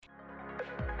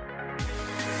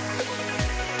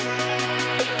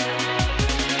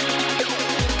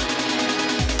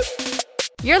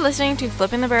You're listening to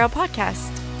Flipping the Barrel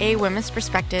podcast, a women's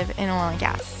perspective in oil and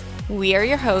gas. We are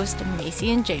your hosts,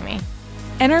 Macy and Jamie.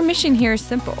 And our mission here is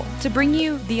simple, to bring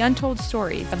you the untold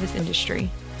stories of this industry.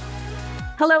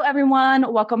 Hello,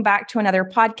 everyone. Welcome back to another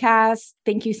podcast.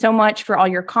 Thank you so much for all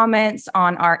your comments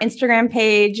on our Instagram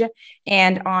page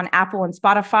and on Apple and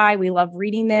Spotify. We love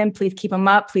reading them. Please keep them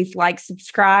up. Please like,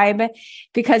 subscribe,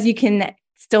 because you can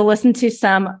still listen to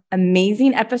some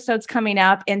amazing episodes coming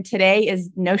up. And today is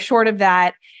no short of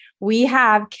that. We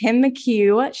have Kim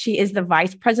McHugh. She is the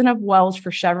Vice President of Wells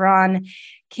for Chevron.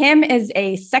 Kim is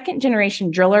a second-generation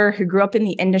driller who grew up in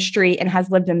the industry and has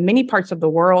lived in many parts of the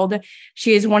world.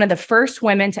 She is one of the first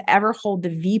women to ever hold the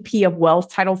VP of Wells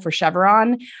title for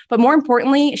Chevron. But more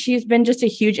importantly, she has been just a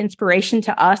huge inspiration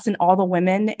to us and all the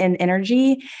women in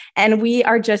energy. And we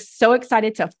are just so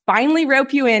excited to finally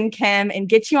rope you in, Kim, and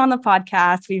get you on the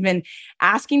podcast. We've been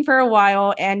asking for a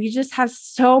while, and you just have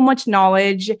so much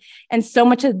knowledge and so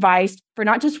much advice for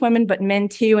not just women, but men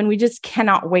too. And we just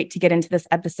cannot wait to get into this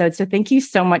episode. So thank you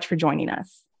so much for joining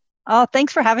us. Oh,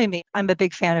 thanks for having me. I'm a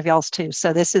big fan of y'all's too.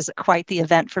 So this is quite the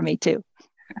event for me too.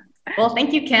 Well,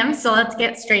 thank you, Kim. So let's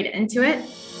get straight into it.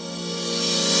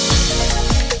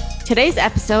 Today's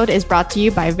episode is brought to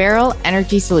you by Veril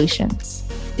Energy Solutions.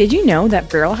 Did you know that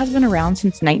Veril has been around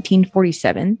since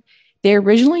 1947? They're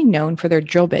originally known for their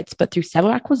drill bits, but through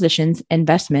several acquisitions,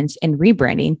 investments, and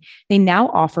rebranding, they now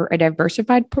offer a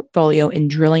diversified portfolio in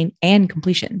drilling and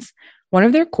completions. One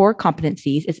of their core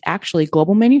competencies is actually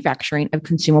global manufacturing of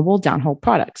consumable downhole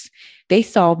products. They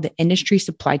solve the industry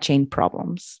supply chain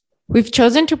problems. We've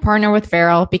chosen to partner with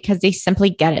Veril because they simply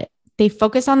get it. They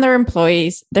focus on their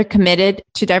employees, they're committed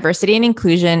to diversity and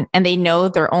inclusion, and they know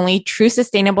their only true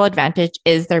sustainable advantage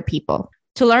is their people.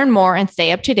 To learn more and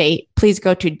stay up to date, please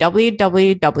go to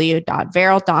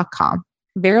www.veril.com.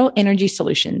 Veril Energy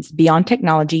Solutions, beyond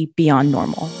technology, beyond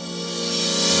normal.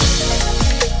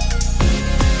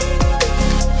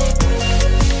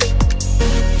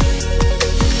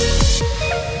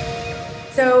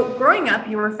 So growing up,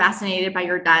 you were fascinated by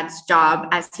your dad's job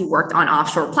as he worked on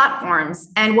offshore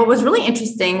platforms. And what was really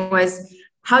interesting was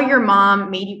how your mom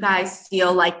made you guys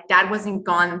feel like dad wasn't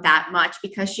gone that much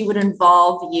because she would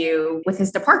involve you with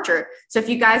his departure. So if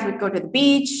you guys would go to the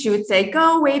beach, she would say,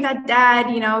 go wave at dad,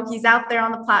 he's out there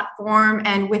on the platform.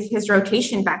 And with his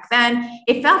rotation back then,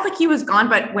 it felt like he was gone,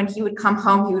 but when he would come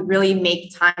home, he would really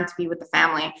make time to be with the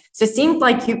family. So it seemed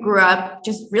like you grew up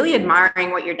just really admiring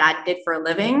what your dad did for a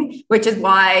living, which is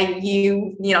why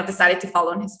you decided to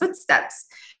follow in his footsteps.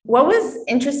 What was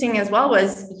interesting as well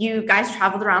was you guys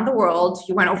traveled around the world.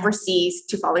 You went overseas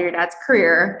to follow your dad's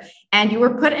career, and you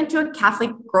were put into a Catholic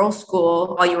girls'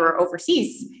 school while you were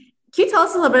overseas. Can you tell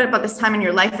us a little bit about this time in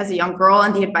your life as a young girl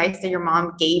and the advice that your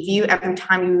mom gave you every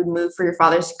time you would move for your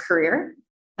father's career?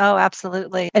 Oh,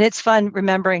 absolutely. And it's fun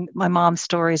remembering my mom's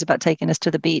stories about taking us to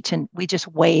the beach, and we just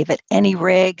wave at any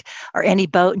rig or any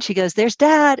boat. And she goes, there's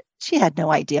dad. She had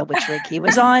no idea which rig he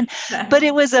was on, but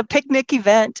it was a picnic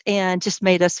event and just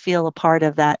made us feel a part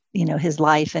of that, his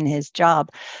life and his job.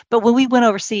 But when we went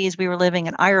overseas, we were living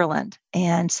in Ireland.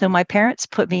 And so my parents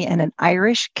put me in an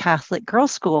Irish Catholic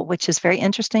girls' school, which is very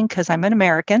interesting because I'm an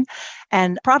American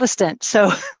and Protestant.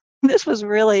 So this was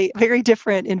really a very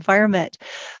different environment.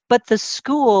 But the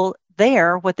school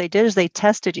there, what they did is they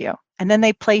tested you, and then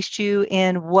they placed you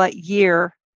in what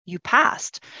year you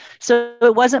passed. So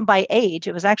it wasn't by age,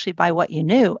 it was actually by what you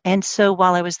knew. And so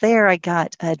while I was there, I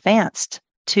got advanced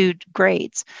 2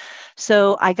 grades.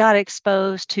 So I got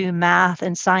exposed to math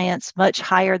and science much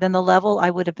higher than the level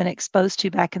I would have been exposed to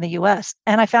back in the US.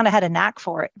 And I found I had a knack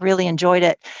for it, really enjoyed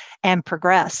it, and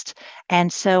progressed.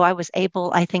 And so I was able,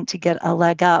 I think, to get a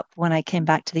leg up when I came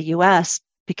back to the US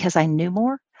because I knew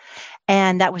more.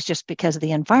 And that was just because of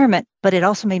the environment. But it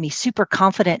also made me super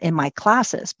confident in my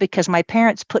classes because my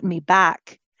parents put me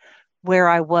back where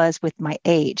I was with my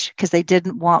age because they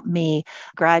didn't want me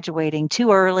graduating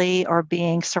too early or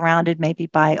being surrounded maybe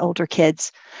by older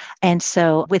kids. And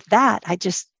so with that,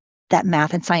 that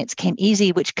math and science came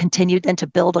easy, which continued then to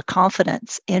build a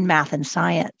confidence in math and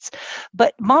science.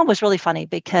 But mom was really funny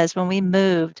because when we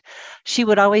moved, she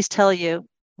would always tell you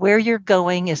where you're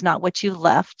going is not what you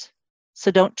left.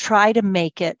 So don't try to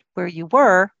make it where you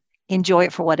were, enjoy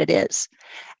it for what it is.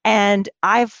 And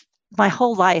my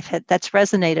whole life that's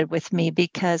resonated with me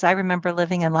because I remember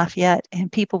living in Lafayette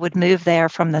and people would move there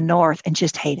from the north and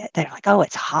just hate it. They're like, oh,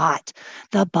 it's hot,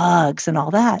 the bugs and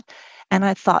all that. And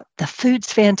I thought the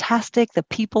food's fantastic. The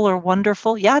people are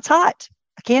wonderful. Yeah, it's hot.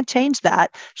 I can't change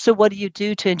that. So what do you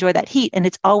do to enjoy that heat? And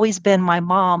it's always been my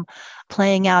mom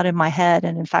playing out in my head.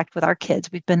 And in fact, with our kids,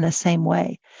 we've been the same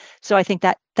way. So I think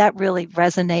that really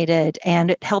resonated, and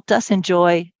it helped us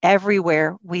enjoy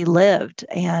everywhere we lived.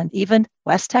 And even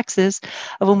West Texas,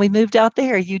 when we moved out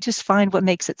there, you just find what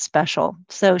makes it special.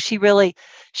 So she really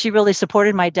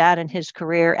supported my dad in his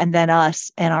career, and then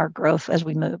us and our growth as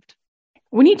we moved.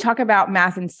 When you talk about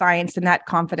math and science and that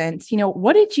confidence,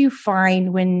 what did you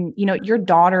find when, your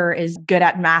daughter is good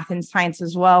at math and science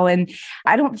as well? And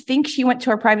I don't think she went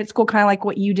to a private school, kind of like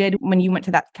what you did when you went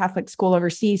to that Catholic school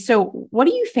overseas. So what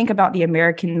do you think about the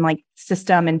American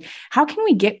system, and how can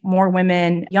we get more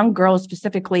women, young girls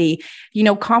specifically,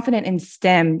 confident in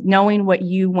STEM, knowing what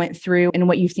you went through and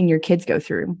what you've seen your kids go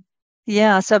through?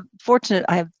 Yeah, so fortunate.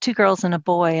 I have 2 girls and a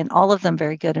boy, and all of them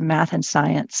very good in math and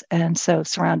science, and so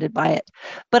surrounded by it.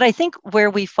 But I think where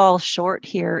we fall short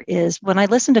here is when I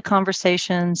listen to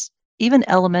conversations, even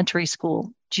elementary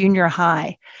school, junior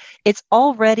high, it's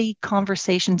already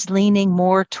conversations leaning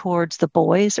more towards the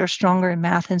boys are stronger in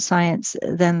math and science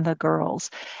than the girls.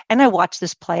 And I watched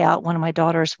this play out. One of my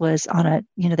daughters was on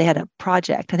they had a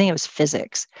project, I think it was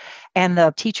physics. And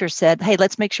the teacher said, hey,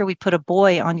 let's make sure we put a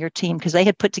boy on your team, because they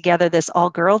had put together this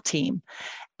all-girl team.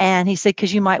 And he said,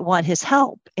 because you might want his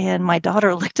help. And my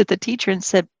daughter looked at the teacher and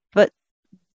said, but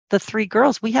the 3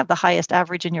 girls, we have the highest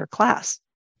average in your class.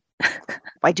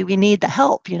 Why do we need the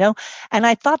help, And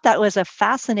I thought that was a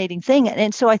fascinating thing.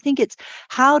 And so I think it's,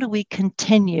 how do we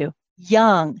continue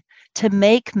young to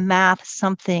make math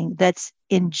something that's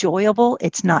enjoyable?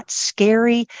 It's not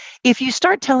scary. If you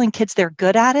start telling kids they're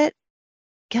good at it,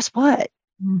 guess what?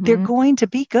 Mm-hmm. They're going to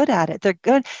be good at it. They're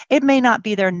good. It may not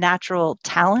be their natural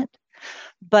talent,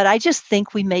 but I just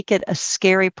think we make it a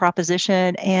scary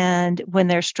proposition. And when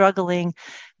they're struggling,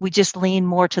 we just lean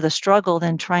more to the struggle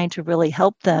than trying to really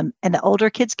help them. And the older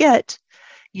kids get,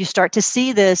 you start to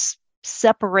see this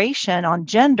separation on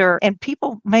gender. And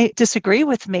people may disagree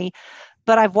with me,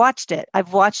 but I've watched it.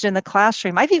 I've watched it in the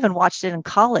classroom. I've even watched it in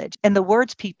college, and the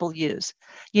words people use.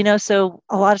 So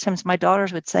a lot of times my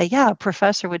daughters would say, yeah, a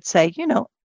professor would say,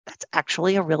 that's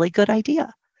actually a really good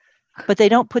idea. But they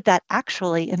don't put that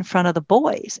actually in front of the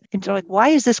boys. And they're like, why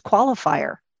is this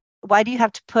qualifier? Why do you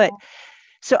have to put?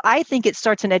 So I think it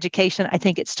starts in education. I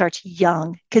think it starts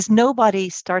young, because nobody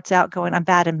starts out going, I'm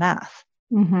bad in math,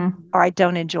 or I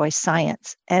don't enjoy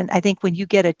science. And I think when you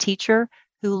get a teacher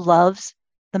who loves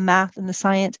the math and the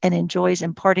science and enjoys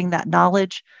imparting that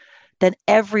knowledge, then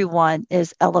everyone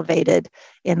is elevated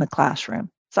in the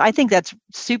classroom. So I think that's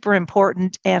super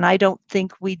important. And I don't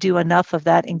think we do enough of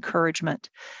that encouragement.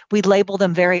 We label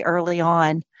them very early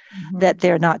on that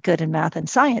they're not good in math and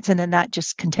science. And then that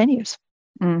just continues.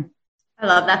 I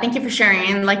love that. Thank you for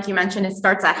sharing. And like you mentioned, it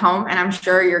starts at home. And I'm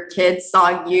sure your kids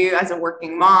saw you as a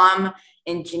working mom,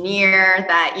 engineer,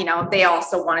 that, they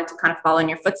also wanted to kind of follow in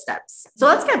your footsteps. So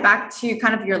let's get back to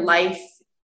kind of your life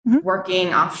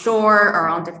working offshore or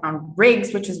on different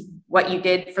rigs, which is what you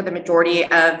did for the majority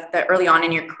of the early on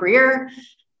in your career.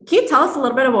 Can you tell us a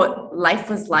little bit of what life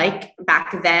was like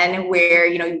back then, where,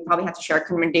 you probably had to share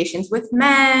accommodations with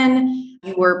men?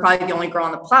 You were probably the only girl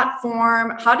on the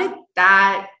platform. How did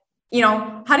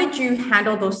you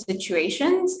handle those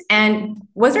situations? And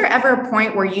was there ever a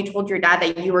point where you told your dad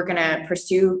that you were going to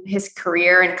pursue his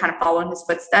career and kind of follow in his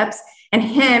footsteps? And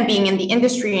him being in the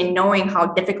industry and knowing how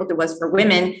difficult it was for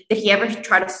women, did he ever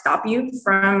try to stop you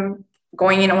from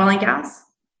going in oil and gas?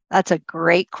 That's a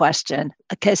great question,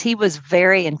 because he was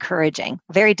very encouraging,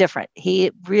 very different. He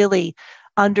really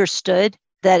understood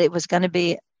that it was going to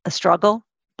be a struggle,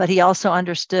 but he also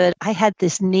understood I had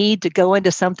this need to go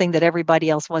into something that everybody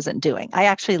else wasn't doing. I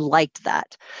actually liked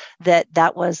that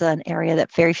was an area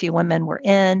that very few women were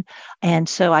in. And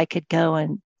so I could go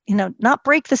and, not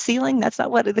break the ceiling. That's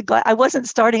not what I wasn't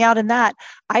starting out in that.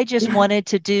 I just wanted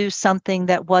to do something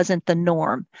that wasn't the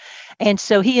norm. And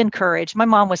so he encouraged. My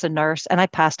mom was a nurse, and I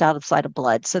passed out of the sight of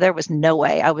blood. So there was no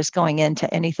way I was going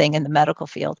into anything in the medical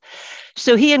field.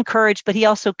 So he encouraged, but he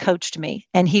also coached me,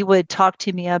 and he would talk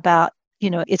to me about,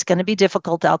 it's going to be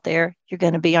difficult out there. You're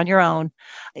going to be on your own.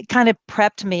 It kind of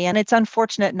prepped me. And it's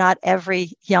unfortunate not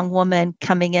every young woman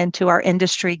coming into our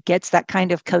industry gets that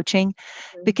kind of coaching,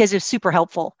 because it's super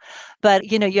helpful.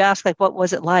 But, you ask, what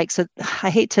was it like? So I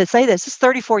hate to say this, it's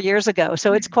 34 years ago.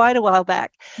 So it's quite a while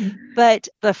back. But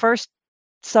the first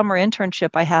summer internship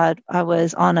I had, I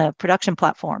was on a production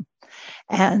platform,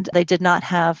 and they did not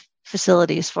have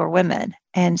facilities for women.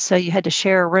 And so you had to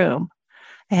share a room.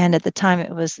 And at the time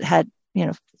it had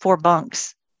 4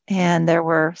 bunks. and there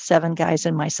were 7 guys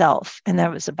and myself. And there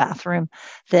was a bathroom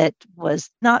that was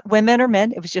not women or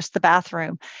men. It was just the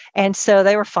bathroom. And so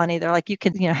they were funny. They're like, you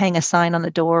can, hang a sign on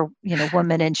the door,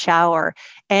 woman in shower.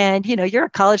 And, you're a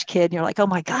college kid and you're like, oh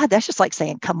my God, that's just like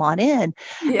saying, come on in.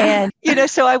 Yeah. And,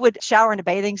 so I would shower in a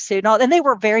bathing suit and all, and they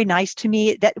were very nice to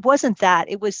me. That wasn't that.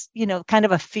 It was, kind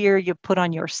of a fear you put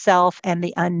on yourself and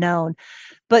the unknown.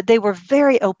 But they were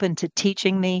very open to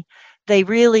teaching me. They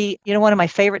really, one of my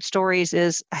favorite stories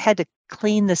is I had to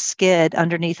clean the skid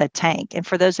underneath a tank. And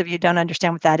for those of you who don't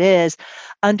understand what that is,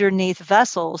 underneath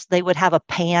vessels, they would have a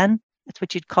pan. That's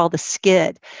what you'd call the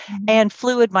skid. Mm-hmm. And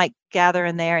fluid might gather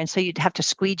in there. And so you'd have to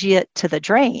squeegee it to the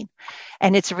drain.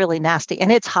 And it's really nasty.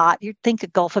 And it's hot. You'd think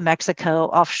of Gulf of Mexico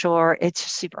offshore. It's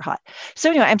super hot. So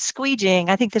anyway, I'm squeegeeing.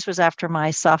 I think this was after my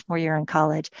sophomore year in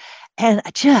college. And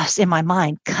just in my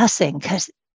mind, cussing because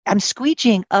I'm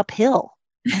squeegeeing uphill.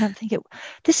 And I'm thinking,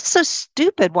 this is so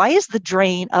stupid. Why is the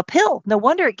drain uphill? No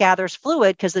wonder it gathers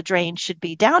fluid because the drain should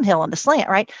be downhill on the slant,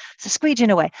 right? So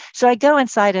squeegeeing away. So I go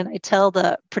inside and I tell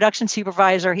the production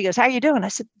supervisor, he goes, how are you doing? I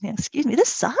said, excuse me, this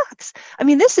sucks. I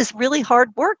mean, this is really hard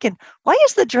work. And why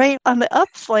is the drain on the up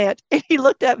slant? And he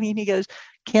looked at me and he goes,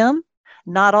 Kim,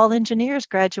 not all engineers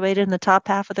graduated in the top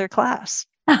half of their class.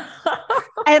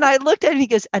 And I looked at him, he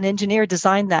goes, an engineer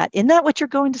designed that. Isn't that what you're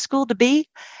going to school to be?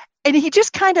 And he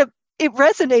just kind of, it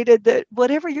resonated that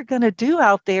whatever you're going to do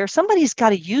out there, somebody's got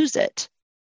to use it.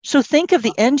 So think of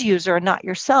the end user and not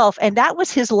yourself. And that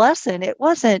was his lesson. It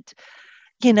wasn't,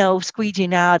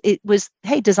 squeegeeing out. It was,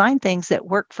 hey, design things that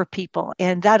work for people.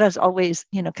 And that has always,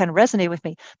 kind of resonated with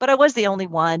me. But I was the only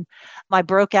one. I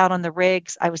broke out on the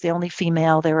rigs. I was the only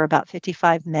female. There were about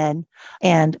 55 men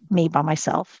and me by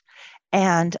myself.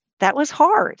 And that was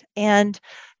hard. And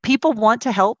people want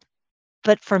to help.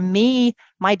 But for me,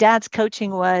 my dad's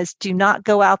coaching was do not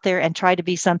go out there and try to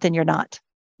be something you're not.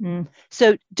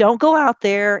 So don't go out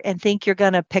there and think you're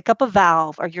going to pick up a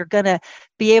valve or you're going to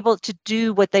be able to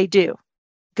do what they do.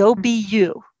 Go be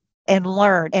you and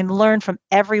learn from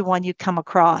everyone you come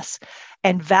across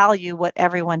and value what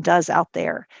everyone does out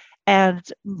there. And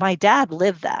my dad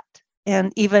lived that.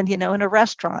 And even, in a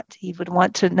restaurant, he would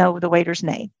want to know the waiter's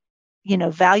name,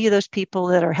 value those people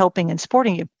that are helping and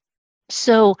supporting you.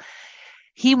 So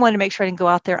he wanted to make sure I didn't go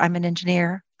out there. I'm an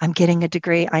engineer. I'm getting a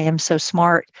degree. I am so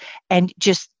smart. And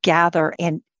just gather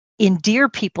and endear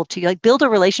people to you, like build a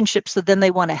relationship so then they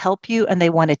want to help you and they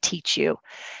want to teach you.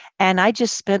 And I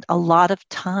just spent a lot of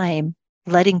time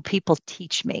letting people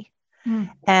teach me.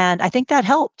 And I think that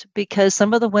helped because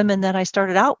some of the women that I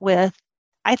started out with,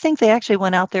 I think they actually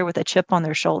went out there with a chip on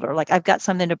their shoulder. Like, I've got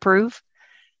something to prove.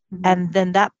 And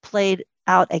then that played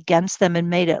out against them and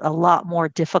made it a lot more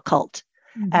difficult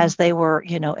as they were,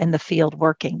 in the field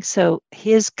working. So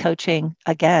his coaching,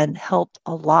 again, helped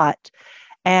a lot.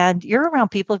 And you're around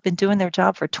people who've been doing their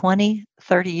job for 20,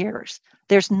 30 years.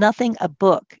 There's nothing a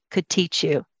book could teach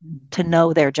you to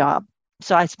know their job.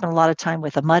 So I spent a lot of time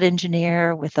with a mud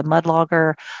engineer, with a mud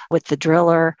logger, with the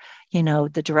driller,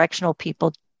 the directional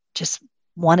people, just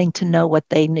wanting to know what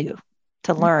they knew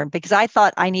to learn, because I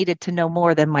thought I needed to know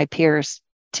more than my peers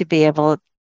to be able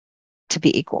to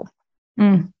be equal.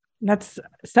 That's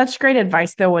such great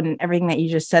advice, though, and everything that you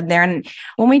just said there. And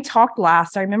when we talked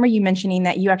last, I remember you mentioning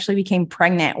that you actually became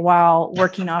pregnant while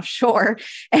working offshore,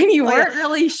 and you weren't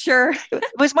really sure. It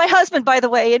was my husband, by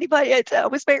the way. Anybody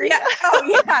was married? Yeah.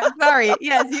 Oh, yeah. Sorry.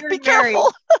 Yes, you were Be married.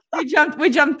 Careful. We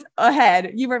jumped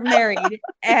ahead. You were married,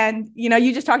 and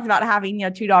you just talked about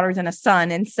having 2 daughters and a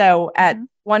son, and so at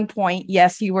one point,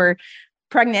 yes, you were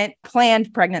pregnant,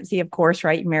 planned pregnancy, of course,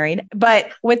 right? Married.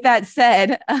 But with that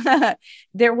said,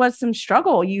 there was some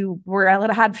struggle. You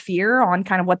had fear on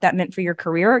kind of what that meant for your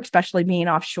career, especially being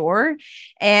offshore.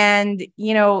 And,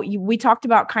 we talked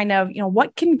about kind of,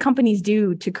 what can companies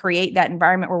do to create that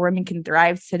environment where women can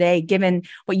thrive today, given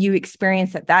what you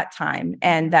experienced at that time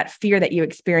and that fear that you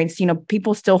experienced.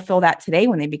 People still feel that today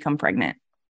when they become pregnant.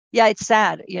 Yeah, it's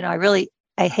sad.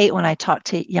 I hate when I talk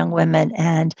to young women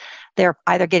and they're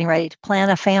either getting ready to plan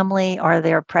a family or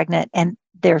they're pregnant and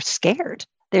they're scared.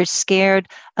 They're scared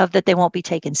of that they won't be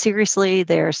taken seriously.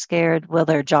 They're scared, will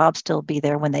their job still be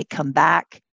there when they come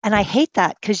back? And I hate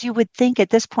that because you would think at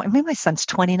this point, my son's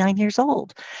 29 years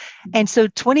old. And so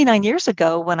 29 years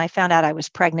ago, when I found out I was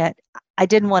pregnant, I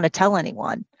didn't want to tell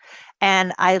anyone.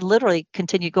 And I literally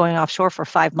continued going offshore for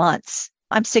 5 months.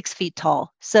 I'm 6 feet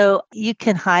tall. So you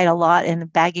can hide a lot in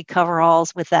baggy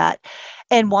coveralls with that.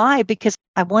 And why? Because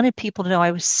I wanted people to know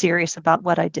I was serious about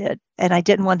what I did. And I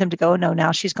didn't want them to go, no,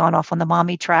 now she's gone off on the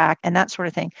mommy track and that sort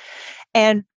of thing.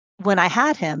 And when I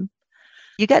had him,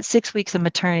 you got 6 weeks of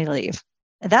maternity leave.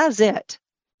 And that was it.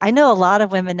 I know a lot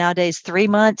of women nowadays, 3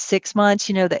 months, 6 months,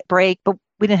 that break, but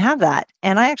we didn't have that.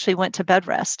 And I actually went to bed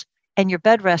rest, and your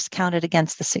bed rest counted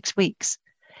against the 6 weeks.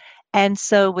 And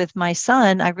so with my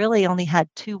son, I really only had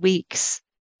 2 weeks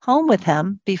home with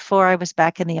him before I was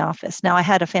back in the office. Now, I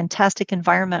had a fantastic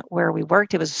environment where we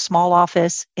worked. It was a small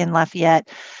office in Lafayette.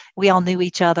 We all knew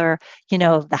each other.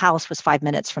 The house was 5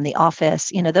 minutes from the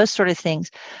office, those sort of things.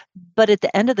 But at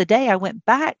the end of the day, I went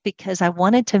back because I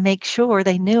wanted to make sure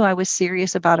they knew I was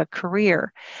serious about a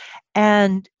career.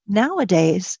 And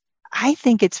nowadays, I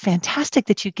think it's fantastic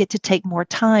that you get to take more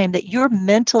time, that you're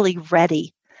mentally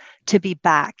ready to be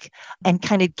back and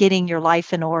kind of getting your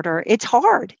life in order. It's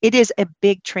hard. It is a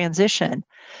big transition.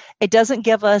 It doesn't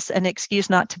give us an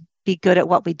excuse not to be good at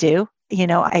what we do.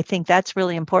 I think that's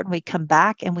really important. We come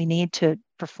back and we need to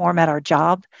perform at our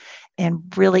job and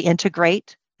really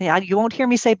integrate. You won't hear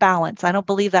me say balance. I don't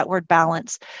believe that word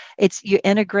balance. It's you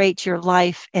integrate your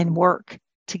life and work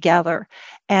together.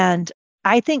 And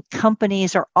I think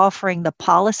companies are offering the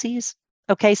policies.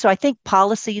 Okay, so I think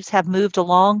policies have moved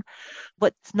along.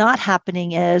 What's not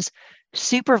happening is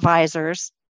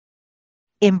supervisors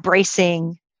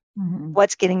embracing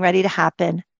what's getting ready to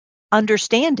happen,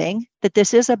 understanding that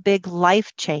this is a big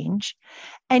life change.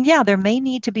 And yeah, there may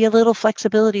need to be a little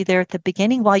flexibility there at the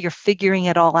beginning while you're figuring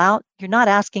it all out. You're not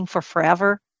asking for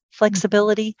forever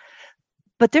flexibility,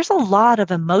 but there's a lot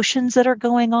of emotions that are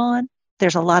going on.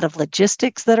 There's a lot of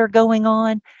logistics that are going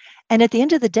on. And at the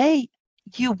end of the day,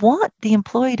 you want the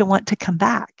employee to want to come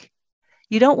back.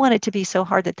 You don't want it to be so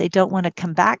hard that they don't want to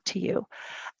come back to you.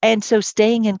 And so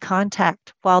staying in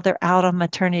contact while they're out on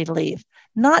maternity leave,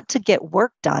 not to get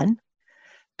work done,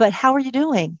 but how are you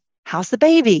doing? How's the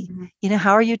baby?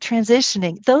 How are you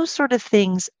transitioning? Those sort of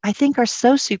things I think are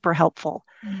so super helpful.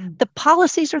 The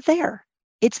policies are there.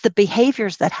 It's the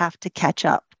behaviors that have to catch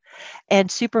up, and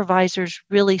supervisors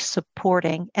really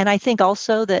supporting. And I think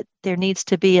also that there needs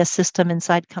to be a system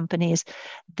inside companies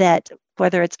that,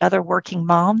 whether it's other working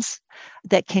moms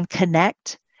that can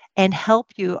connect and help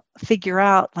you figure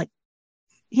out,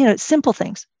 simple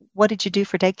things. What did you do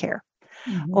for daycare?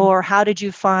 Or how did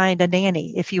you find a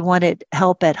nanny if you wanted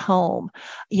help at home?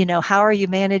 How are you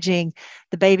managing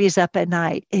the babies up at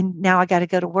night? And now I got to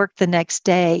go to work the next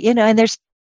day, and there's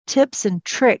tips and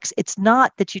tricks. It's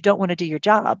not that you don't want to do your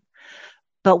job,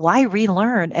 but why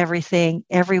relearn everything,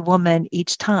 every woman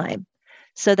each time?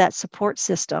 So that support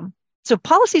system. So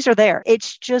policies are there.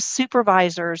 It's just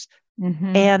supervisors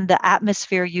and the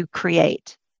atmosphere you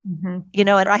create. And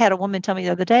I had a woman tell me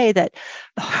the other day that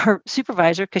her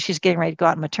supervisor, because she's getting ready to go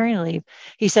out on maternity leave,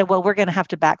 he said, well, we're going to have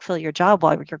to backfill your job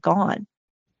while you're gone.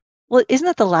 Well, isn't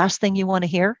that the last thing you want to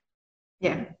hear?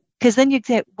 Yeah. Because then you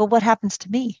say, well, what happens to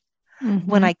me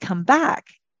when I come back?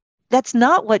 That's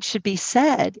not what should be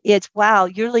said. It's, wow,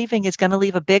 you're leaving is going to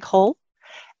leave a big hole,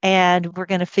 and we're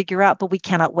going to figure out, but we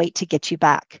cannot wait to get you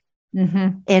back.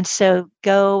 And so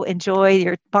go enjoy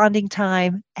your bonding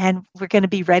time, and we're going to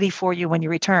be ready for you when you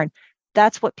return.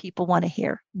 That's what people want to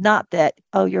hear. Not that,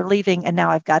 oh, you're leaving and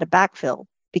now I've got to backfill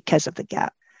because of the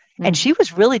gap. And she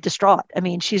was really distraught. I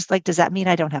mean, she's like, does that mean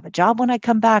I don't have a job when I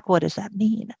come back? What does that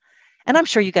mean? And I'm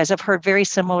sure you guys have heard very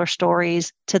similar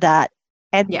stories to that.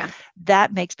 And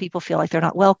that makes people feel like they're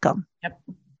not welcome.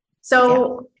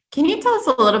 So can you tell us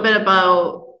a little bit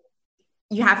about,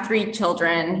 you have 3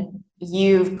 children,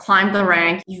 you've climbed the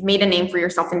rank, you've made a name for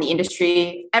yourself in the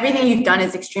industry. Everything you've done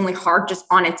is extremely hard just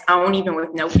on its own, even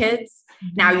with no kids.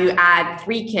 Now you add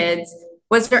 3 kids.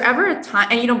 Was there ever a time,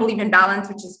 and you don't believe in balance,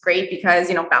 which is great because,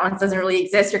 balance doesn't really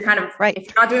exist. You're kind of, if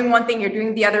you're not doing one thing, you're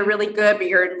doing the other really good, but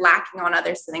you're lacking on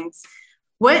other things.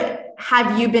 What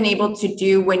have you been able to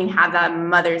do when you have that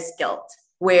mother's guilt,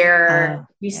 where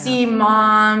you see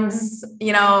moms,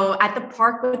 at the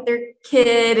park with their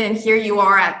kid, and here you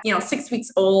are at, 6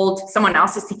 weeks old, someone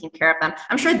else is taking care of them.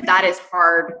 I'm sure that is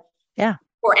hard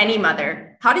for any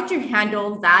mother. How did you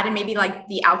handle that? And maybe like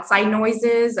the outside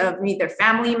noises of either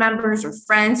family members or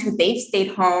friends who they've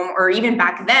stayed home, or even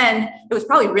back then, it was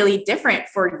probably really different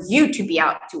for you to be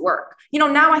out to work.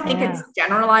 Now I think it's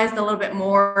generalized a little bit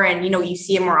more, and, you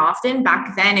see it more often.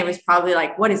 Back then it was probably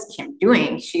like, what is Kim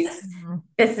doing?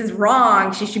 This is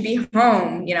wrong. She should be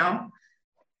home,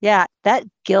 Yeah. That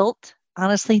guilt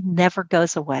honestly never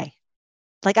goes away.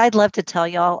 Like, I'd love to tell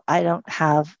y'all, I don't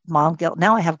have mom guilt.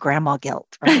 Now I have grandma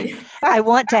guilt, right? I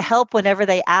want to help whenever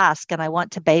they ask, and I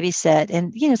want to babysit,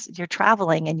 and, you're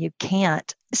traveling and you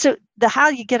can't. So how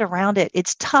you get around it,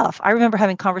 it's tough. I remember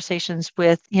having conversations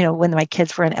with, when my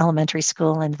kids were in elementary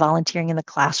school and volunteering in the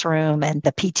classroom and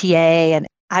the PTA. And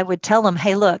I would tell them,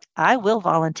 hey, look, I will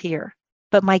volunteer,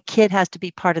 but my kid has to be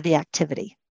part of the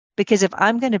activity. Because if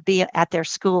I'm going to be at their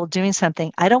school doing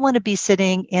something, I don't want to be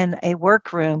sitting in a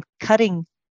workroom cutting,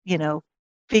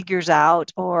 figures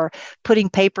out or putting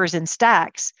papers in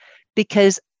stacks,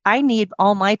 because I need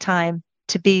all my time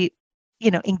to be,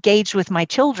 engaged with my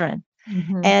children.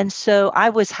 Mm-hmm. And so I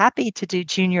was happy to do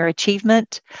junior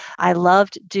achievement. I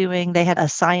loved they had a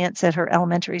science at her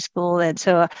elementary school. And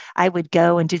so I would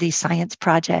go and do these science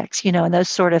projects, and those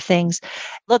sort of things.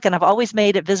 Look, and I've always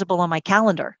made it visible on my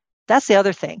calendar. That's the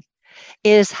other thing,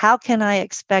 is how can I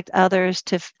expect others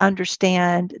to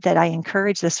understand that I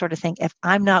encourage this sort of thing if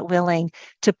I'm not willing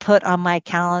to put on my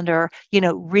calendar,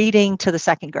 reading to the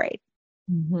second grade.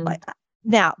 Mm-hmm.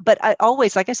 But I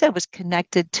always, like I said, was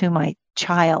connected to my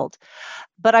child.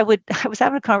 But I was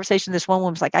having a conversation. This one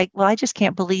woman was like, I just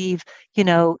can't believe,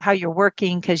 how you're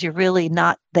working, because you're really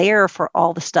not there for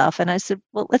all the stuff. And I said,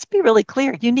 well, let's be really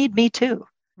clear. You need me too.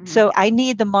 Mm-hmm. So I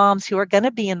need the moms who are going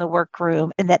to be in the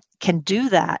workroom and that can do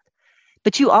that.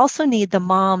 But you also need the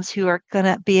moms who are going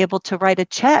to be able to write a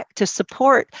check to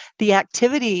support the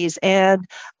activities and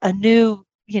a new,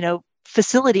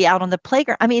 facility out on the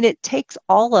playground. I mean, it takes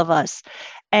all of us.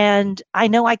 And I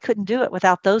know I couldn't do it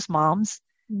without those moms.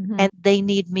 Mm-hmm. And they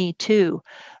need me too.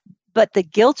 But the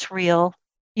guilt's real.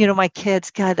 My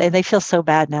kids, God, they feel so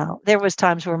bad now. There was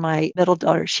times where my middle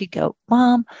daughter, she'd go,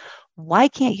 Mom, why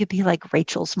can't you be like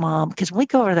Rachel's mom? Because when we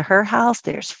go over to her house,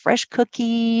 there's fresh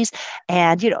cookies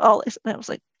and, all this. And I was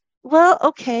like, well,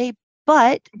 okay.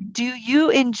 But do you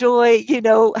enjoy,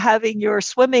 having your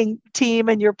swimming team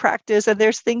and your practice? And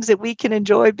there's things that we can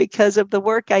enjoy because of the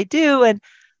work I do. And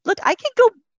look, I can go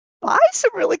buy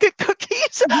some really good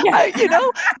cookies,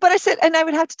 but I said, and I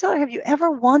would have to tell her, have you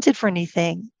ever wanted for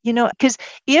anything? Because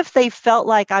if they felt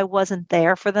like I wasn't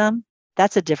there for them,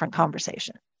 that's a different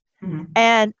conversation. Mm-hmm.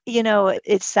 And,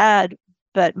 it's sad,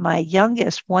 but my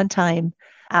youngest one time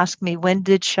asked me, when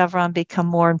did Chevron become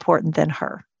more important than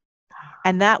her?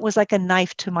 And that was like a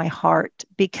knife to my heart,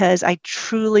 because I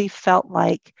truly felt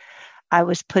like I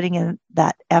was putting in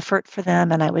that effort for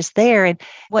them and I was there. And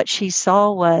what she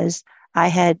saw was I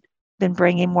had been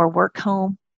bringing more work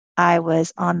home. I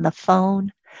was on the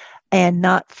phone and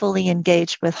not fully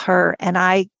engaged with her. And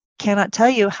I cannot tell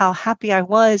you how happy I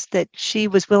was that she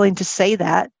was willing to say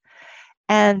that.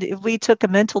 And we took a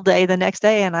mental day the next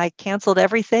day and I canceled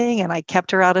everything and I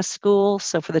kept her out of school.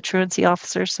 So for the truancy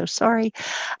officers, so sorry.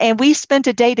 And we spent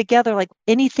a day together, like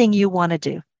anything you want to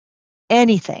do,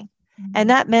 anything. Mm-hmm. And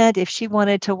that meant if she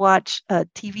wanted to watch a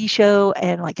TV show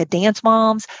and like a Dance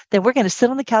Moms, then we're going to sit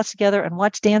on the couch together and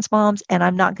watch Dance Moms. And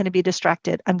I'm not going to be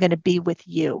distracted. I'm going to be with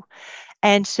you.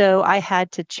 And so I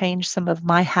had to change some of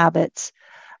my habits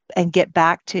and get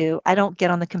back to, I don't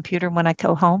get on the computer when I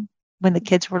go home. When the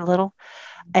kids were little.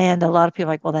 And a lot of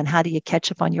people are like, well, then how do you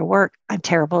catch up on your work? I'm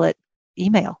terrible at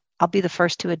email. I'll be the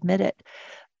first to admit it.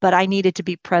 But I needed to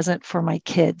be present for my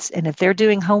kids. And if they're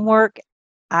doing homework,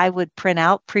 I would print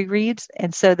out pre-reads.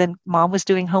 And so then mom was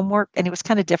doing homework and it was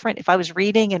kind of different. If I was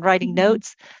reading and writing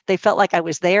notes, they felt like I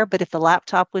was there. But if the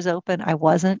laptop was open, I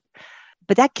wasn't.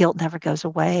 But that guilt never goes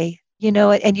away,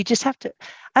 and you just have to,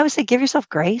 I would say, give yourself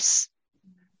grace,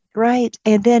 right?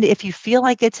 And then if you feel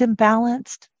like it's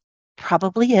imbalanced,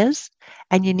 probably is,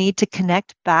 and you need to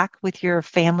connect back with your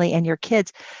family and your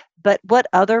kids. But what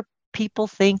other people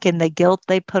think and the guilt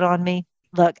they put on me,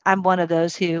 look, I'm one of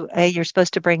those who, hey, you're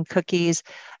supposed to bring cookies,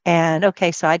 and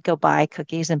okay, so I'd go buy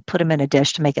cookies and put them in a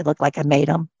dish to make it look like I made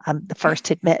them. I'm the first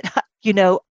to admit,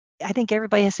 I think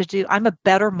everybody has to do, I'm a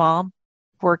better mom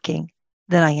working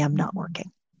than I am not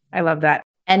working. I love that.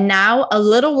 And now a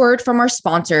little word from our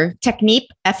sponsor, Technip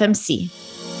FMC.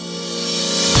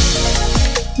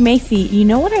 Macy, you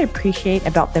know what I appreciate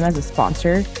about them as a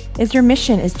sponsor is their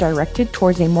mission is directed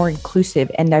towards a more inclusive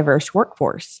and diverse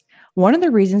workforce. One of the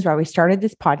reasons why we started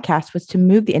this podcast was to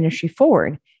move the industry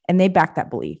forward, and they back that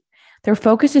belief. Their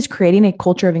focus is creating a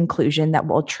culture of inclusion that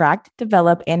will attract,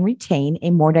 develop, and retain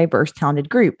a more diverse, talented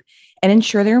group and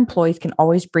ensure their employees can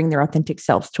always bring their authentic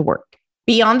selves to work.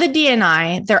 Beyond the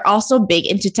D&I, they're also big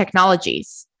into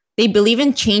technologies. They believe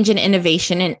in change and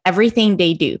innovation in everything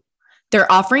they do. Their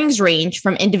offerings range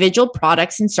from individual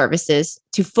products and services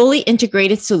to fully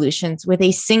integrated solutions with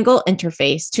a single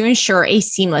interface to ensure a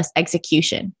seamless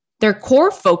execution. Their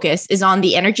core focus is on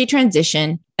the energy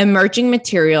transition, emerging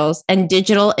materials, and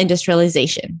digital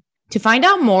industrialization. To find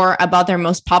out more about their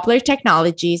most popular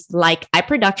technologies like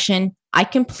iProduction,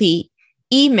 iComplete,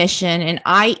 eMission, and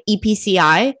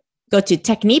iEPCI, go to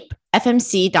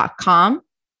technipfmc.com.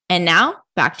 And now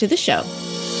back to the show.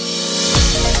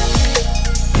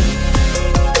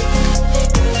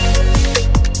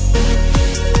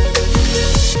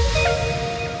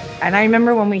 And I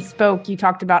remember when we spoke, you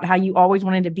talked about how you always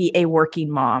wanted to be a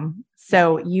working mom.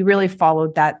 So you really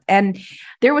followed that. And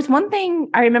there was one thing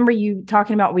I remember you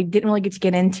talking about, we didn't really get to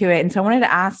get into it. And so I wanted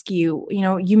to ask you,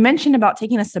 you mentioned about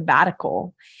taking a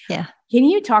sabbatical. Yeah. Can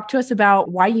you talk to us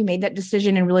about why you made that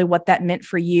decision and really what that meant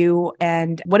for you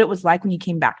and what it was like when you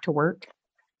came back to work?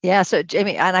 Yeah. So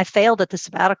Jamie, and I failed at the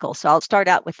sabbatical. So I'll start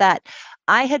out with that.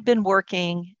 I had been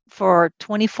working for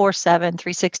 24/7,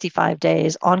 365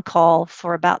 days on call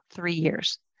for about 3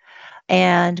 years.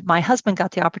 And my husband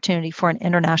got the opportunity for an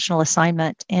international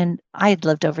assignment. And I had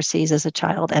lived overseas as a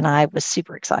child and I was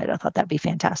super excited. I thought that'd be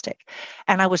fantastic.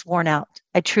 And I was worn out.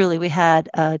 We had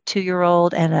a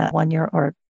 2-year-old and a 1-year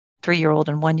or 3-year-old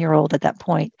and 1-year-old at that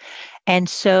point. And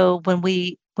so when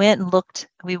we went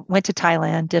to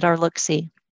Thailand, did our look-see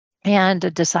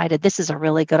and decided this is a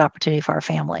really good opportunity for our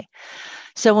family.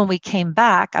 So when we came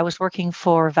back, I was working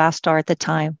for Vastar at the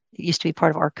time. It used to be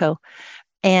part of Arco.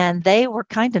 And they were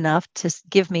kind enough to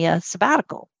give me a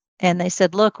sabbatical. And they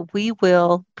said, look, we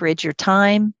will bridge your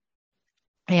time.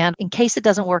 And in case it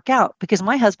doesn't work out, because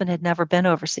my husband had never been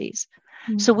overseas.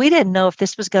 Mm-hmm. So we didn't know if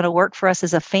this was going to work for us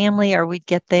as a family or we'd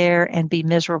get there and be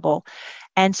miserable.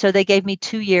 And so they gave me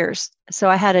 2 years. So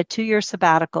I had a 2-year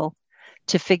sabbatical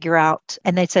to figure out.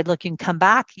 And they said, look, you can come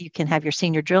back. You can have your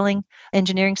senior drilling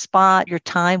engineering spot. Your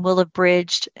time will have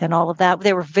bridged and all of that.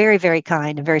 They were very, very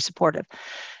kind and very supportive.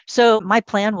 So my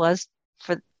plan was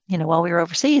while we were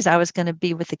overseas, I was going to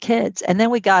be with the kids. And then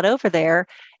we got over there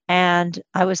and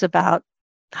I was about,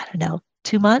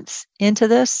 2 months into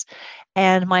this.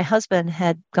 And my husband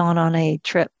had gone on a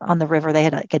trip on the river. They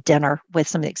had like a dinner with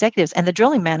some of the executives. And the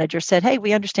drilling manager said, hey,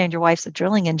 we understand your wife's a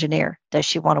drilling engineer. Does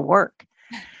she want to work?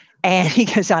 And he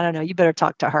goes, I don't know, you better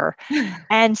talk to her.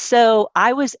 And so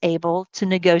I was able to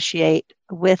negotiate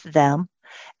with them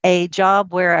a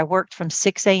job where I worked from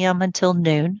 6 a.m. until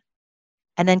noon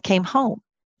and then came home.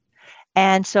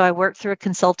 And so I worked through a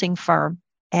consulting firm.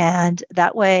 And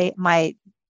that way, my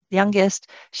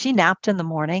youngest, she napped in the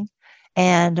morning.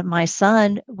 And my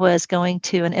son was going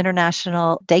to an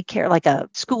international daycare, like a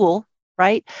school,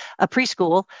 right? A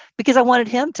preschool, because I wanted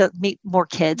him to meet more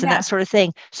kids and that sort of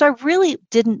thing. So I really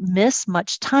didn't miss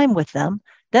much time with them.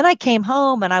 Then I came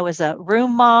home and I was a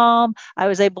room mom. I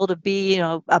was able to be,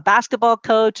 a basketball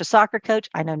coach, a soccer coach.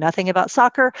 I know nothing about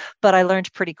soccer, but I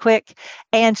learned pretty quick.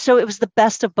 And so it was the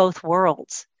best of both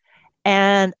worlds.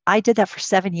 And I did that for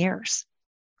 7 years.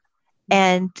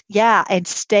 And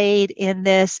stayed in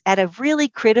this at a really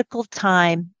critical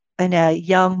time in a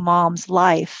young mom's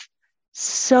life.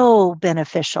 So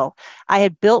beneficial. I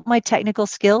had built my technical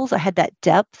skills. I had that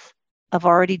depth of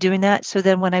already doing that. So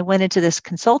then when I went into this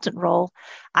consultant role,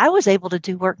 I was able to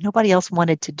do work nobody else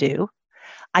wanted to do.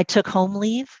 I took home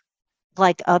leave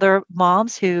like other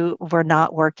moms who were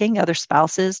not working, other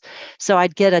spouses. So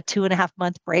I'd get a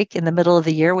 2.5-month break in the middle of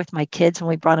the year with my kids when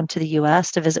we brought them to the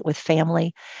US to visit with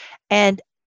family. And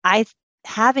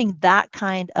having that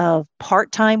kind of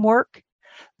part-time work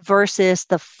versus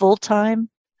the full-time,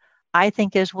 I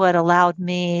think is what allowed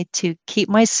me to keep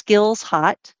my skills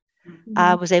hot. Mm-hmm.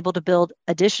 I was able to build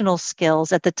additional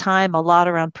skills at the time, a lot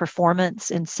around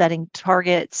performance and setting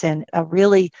targets, and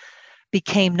really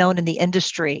became known in the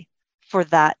industry for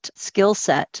that skill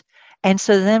set. And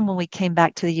so then when we came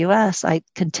back to the US, I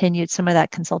continued some of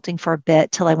that consulting for a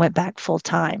bit till I went back full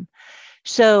time.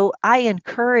 So I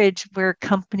encourage where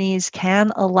companies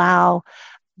can allow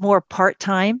more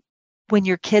part-time when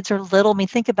your kids are little. I mean,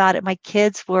 think about it. My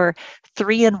kids were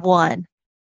 3 and 1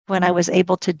 when I was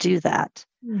able to do that.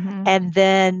 Mm-hmm. And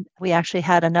then we actually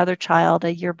had another child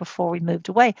a year before we moved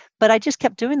away. But I just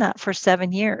kept doing that for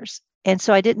 7 years. And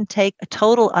so I didn't take a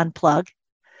total unplug.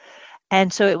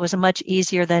 And so it was much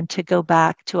easier than to go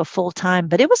back to a full-time.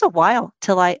 But it was a while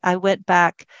till I went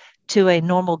back to a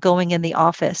normal going in the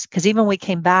office. Because even when we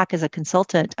came back as a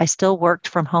consultant, I still worked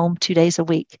from home 2 days a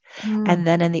week and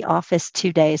then in the office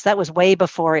 2 days. That was way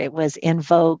before it was in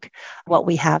vogue, what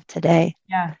we have today.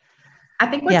 Yeah. I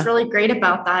think what's really great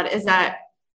about that is that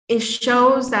it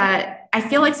shows that I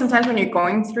feel like sometimes when you're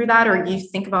going through that, or you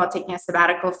think about taking a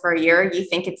sabbatical for a year, you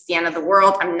think it's the end of the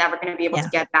world. I'm never going to be able to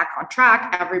get back on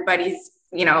track. Everybody's,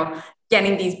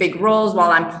 getting these big roles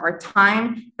while I'm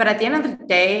part-time. But at the end of the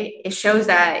day, it shows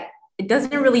that it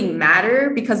doesn't really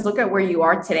matter, because look at where you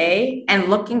are today, and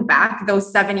looking back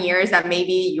those 7 years that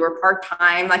maybe you were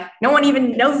part-time, like no one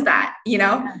even knows that,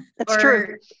 That's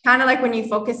true. Kind of like when you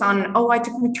focus on, I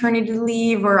took maternity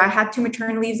leave, or I had 2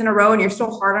 maternity leaves in a row, and you're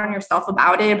so hard on yourself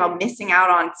about it, about missing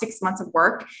out on 6 months of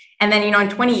work. And then, in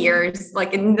 20 years,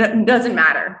 like it doesn't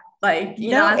matter. Like,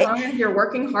 as long as you're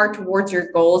working hard towards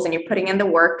your goals and you're putting in the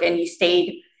work and you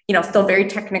stayed, still very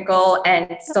technical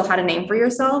and still had a name for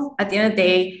yourself, at the end of the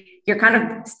day, you're kind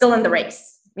of still in the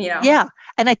race. Yeah.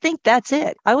 And I think that's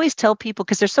it. I always tell people,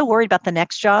 because they're so worried about the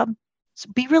next job, so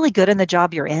be really good in the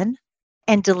job you're in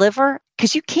and deliver,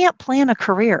 because you can't plan a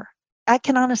career. I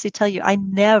can honestly tell you, I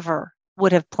never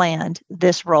would have planned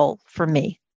this role for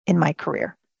me in my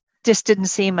career. Just didn't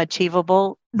seem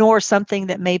achievable, nor something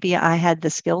that maybe I had the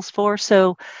skills for.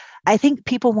 So I think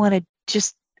people want to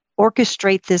just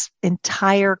orchestrate this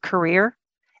entire career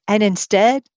and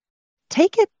instead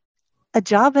take it a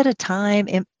job at a time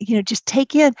and, just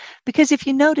take in, because if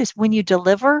you notice, when you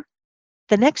deliver,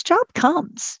 the next job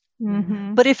comes.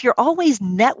 Mm-hmm. But if you're always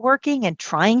networking and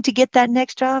trying to get that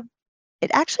next job,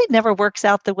 it actually never works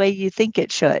out the way you think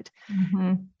it should,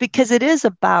 Mm-hmm. because it is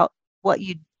about what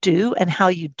you do and how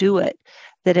you do it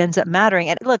that ends up mattering.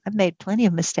 And look, I've made plenty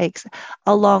of mistakes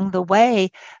along the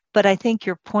way, but I think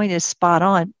your point is spot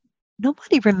on.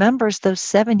 Nobody remembers those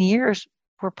 7 years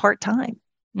were part-time.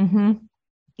 Mm-hmm.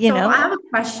 So I have a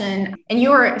question, and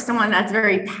you are someone that's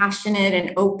very passionate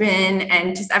and open,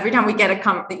 and just every time we get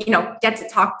to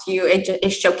talk to you, it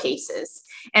showcases.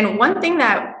 And one thing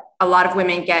that a lot of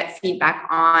women get feedback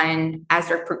on as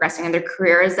they're progressing in their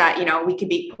career is that, we could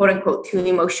be quote unquote too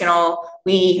emotional.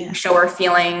 We show our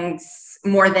feelings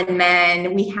more than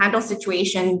men. We handle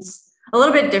situations a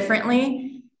little bit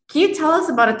differently. Can you tell us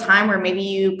about a time where maybe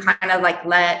you kind of like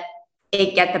let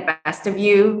it get the best of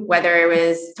you, whether it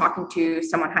was talking to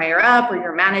someone higher up or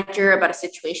your manager about a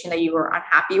situation that you were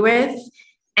unhappy with?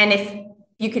 And if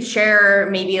you could share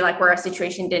maybe like where a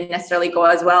situation didn't necessarily go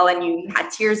as well and you had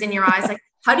tears in your eyes, like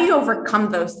how do you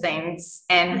overcome those things?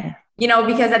 And,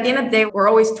 because at the end of the day, we're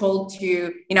always told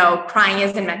to, crying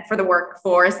isn't meant for the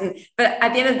workforce. But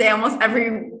at the end of the day, almost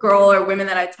every girl or women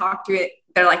that I talk to,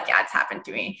 they're like, yeah, it's happened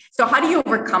to me. So how do you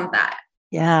overcome that?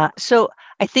 Yeah. So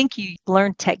I think you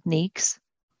learn techniques,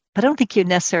 but I don't think you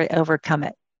necessarily overcome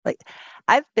it. Like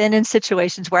I've been in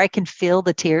situations where I can feel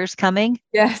the tears coming.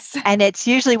 Yes. And it's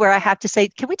usually where I have to say,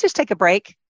 can we just take a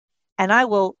break? And I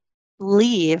will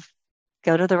leave,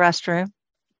 go to the restroom,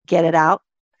 get it out.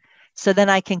 So then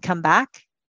I can come back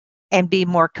and be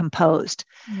more composed.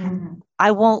 Mm-hmm.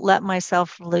 I won't let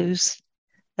myself lose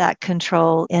that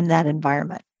control in that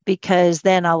environment, because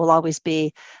then I will always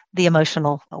be the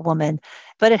emotional woman.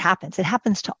 But it happens. It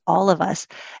happens to all of us.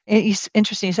 It's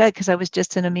interesting you said, because I was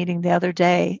just in a meeting the other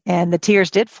day and the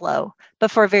tears did flow, but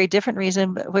for a very different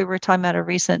reason. We were talking about a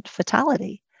recent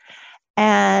fatality.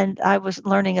 And I was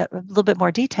learning a little bit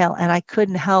more detail, and I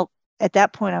couldn't help. At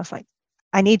that point, I was like,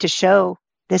 I need to show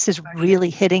this is really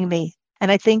hitting me. And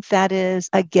I think that is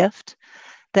a gift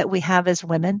that we have as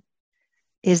women,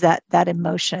 is that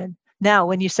emotion. Now,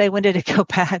 when you say, when did it go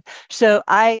bad? So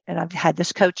I've had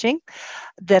this coaching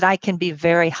that I can be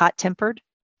very hot-tempered,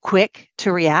 quick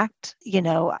to react.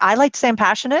 I like to say I'm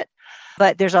passionate,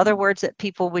 but there's other words that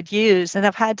people would use. And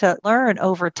I've had to learn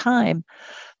over time.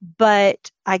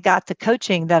 But I got the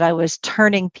coaching that I was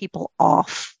turning people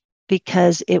off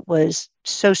because it was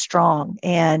so strong.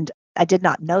 And I did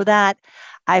not know that.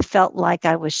 I felt like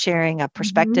I was sharing a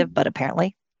perspective, but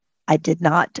apparently I did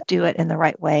not do it in the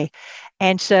right way.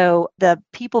 And so the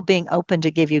people being open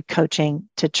to give you coaching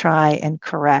to try and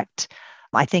correct,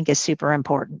 I think is super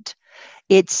important.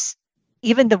 It's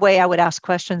even the way I would ask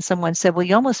questions. Someone said, well,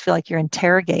 you almost feel like you're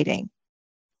interrogating.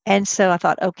 And so I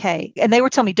thought, okay. And they were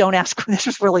telling me, don't ask. This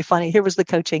was really funny. Here was the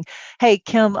coaching. Hey,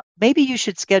 Kim, maybe you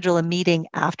should schedule a meeting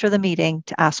after the meeting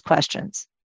to ask questions.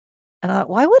 And I thought,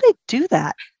 why would I do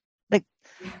that? Like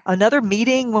another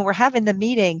meeting when we're having the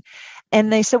meeting.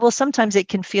 And they said, well, sometimes it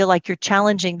can feel like you're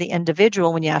challenging the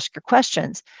individual when you ask your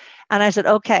questions. And I said,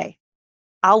 okay,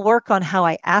 I'll work on how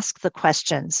I ask the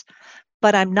questions,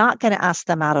 but I'm not going to ask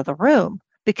them out of the room,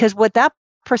 because what that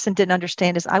person didn't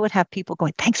understand is I would have people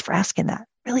going, thanks for asking that.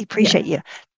 Really appreciate you.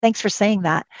 Thanks for saying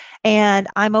that. And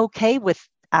I'm okay with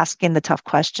asking the tough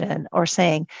question or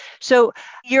saying, so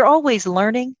you're always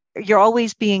learning. You're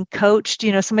always being coached.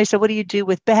 Somebody said, what do you do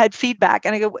with bad feedback?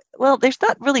 And I go, well, there's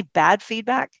not really bad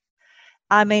feedback.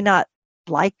 I may not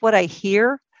like what I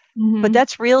hear, but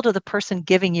that's real to the person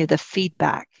giving you the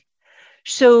feedback.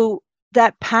 So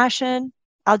that passion,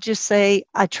 I'll just say,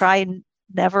 I try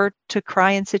never to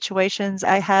cry in situations.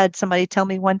 I had somebody tell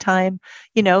me one time,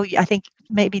 I think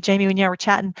maybe Jamie, when you were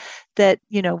chatting, that,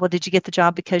 well, did you get the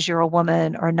job because you're a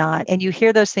woman or not? And you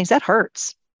hear those things, that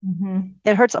hurts.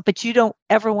 It hurts, but you don't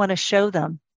ever want to show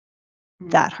them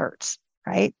that hurts.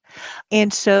 Right.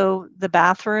 And so the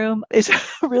bathroom is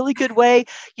a really good way.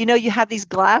 You have these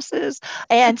glasses.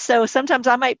 And so sometimes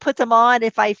I might put them on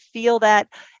if I feel that,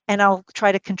 and I'll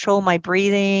try to control my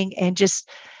breathing. And just,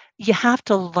 you have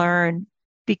to learn,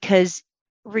 because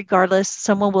regardless,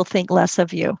 someone will think less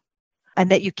of you and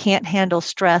that you can't handle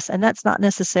stress. And that's not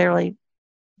necessarily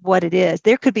what it is.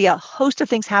 There could be a host of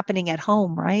things happening at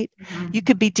home, right? Mhm. You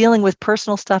could be dealing with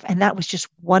personal stuff, and that was just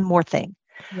one more thing.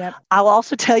 Yep. I'll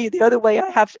also tell you the other way I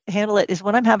have to handle it is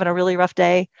when I'm having a really rough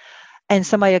day and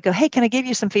somebody will go, hey, can I give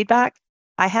you some feedback?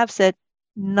 I have said,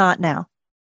 not now,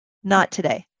 not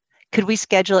today. Could we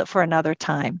schedule it for another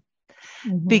time?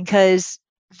 Mhm. Because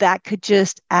that could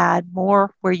just add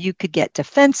more where you could get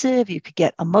defensive, you could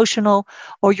get emotional,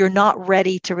 or you're not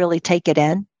ready to really take it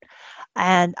in.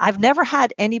 And I've never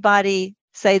had anybody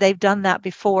say they've done that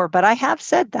before, but I have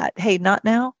said that, hey, not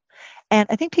now. And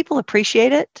I think people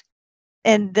appreciate it.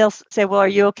 And they'll say, well, are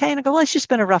you okay? And I go, well, it's just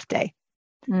been a rough day.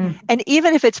 Mm. And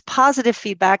even if it's positive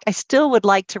feedback, I still would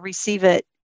like to receive it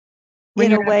When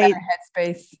in you're a in a way. better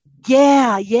headspace.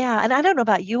 Yeah, yeah. And I don't know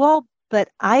about you all, but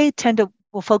I tend to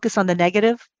will focus on the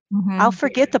negative. I'll Mhm.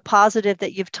 forget the positive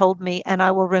that you've told me, and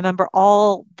I will remember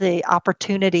all the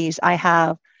opportunities I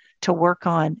have to work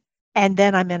on. And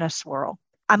then I'm in a swirl.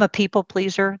 I'm a people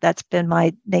pleaser. That's been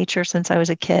my nature since I was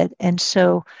a kid. And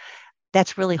so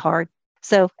that's really hard.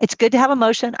 So it's good to have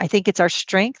emotion. I think it's our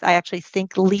strength. I actually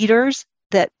think leaders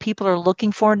that people are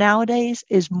looking for nowadays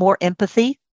is more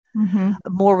empathy, Mhm.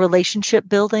 more relationship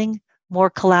building, more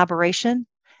collaboration.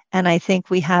 And I think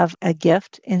we have a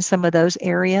gift in some of those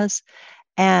areas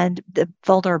and the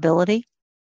vulnerability.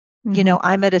 You Mhm. know,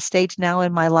 I'm at a stage now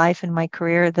in my life and my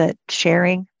career that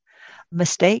sharing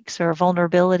mistakes or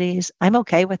vulnerabilities, I'm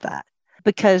okay with that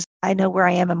because I know where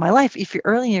I am in my life. If you're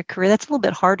early in your career, that's a little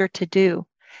bit harder to do.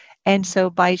 And so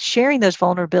by sharing those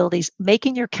vulnerabilities,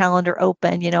 making your calendar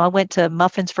open, I went to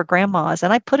Muffins for Grandmas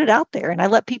and I put it out there and I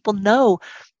let people know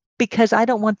because I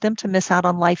don't want them to miss out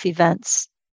on life events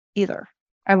either.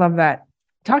 I love that.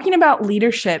 Talking about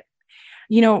leadership,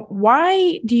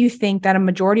 why do you think that a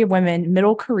majority of women,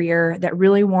 middle career, that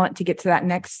really want to get to that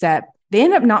next step, they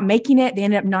end up not making it, they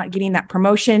end up not getting that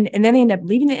promotion, and then they end up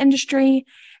leaving the industry,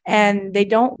 and they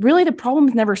don't really, the problem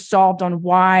is never solved on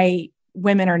why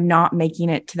women are not making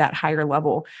it to that higher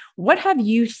level. What have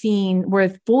you seen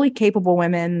with fully capable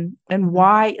women, and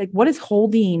why, like, what is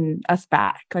holding us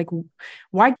back? Like,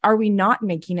 why are we not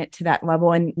making it to that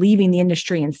level and leaving the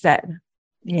industry instead?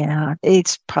 Yeah,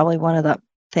 it's probably one of the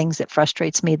things that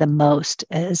frustrates me the most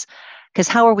is because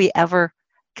how are we ever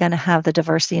going to have the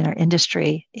diversity in our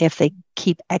industry if they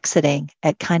keep exiting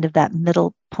at kind of that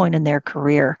middle point in their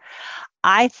career?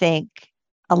 I think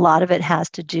a lot of it has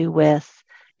to do with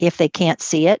if they can't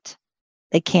see it,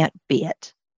 they can't be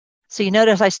it. So you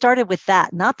notice I started with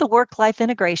that, not the work-life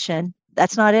integration.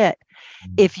 That's not it.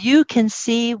 If you can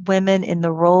see women in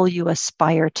the role you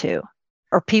aspire to,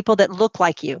 or people that look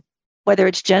like you, whether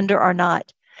it's gender or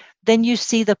not, then you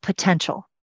see the potential.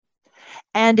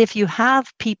 And if you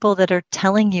have people that are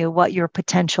telling you what your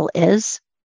potential is,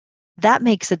 that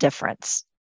makes a difference.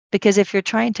 Because if you're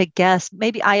trying to guess,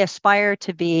 maybe I aspire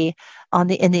to be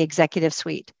in the executive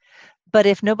suite. But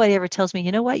if nobody ever tells me,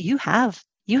 you know what, you have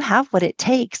what it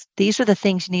takes. These are the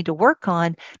things you need to work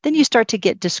on, then you start to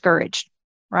get discouraged,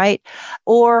 right?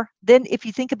 Or then if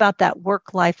you think about that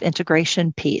work-life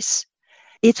integration piece,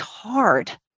 it's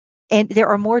hard. And there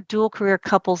are more dual career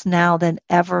couples now than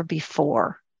ever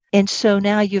before. And so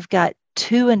now you've got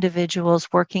two individuals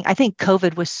working. I think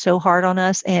COVID was so hard on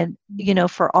us. And,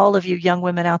 for all of you young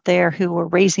women out there who were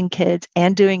raising kids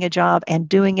and doing a job and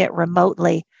doing it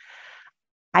remotely,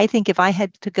 I think if I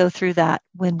had to go through that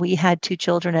when we had two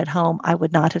children at home, I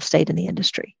would not have stayed in the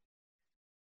industry.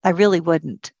 I really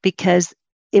wouldn't, because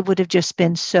it would have just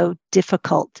been so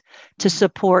difficult to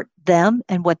support them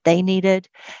and what they needed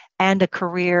and a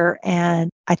career. And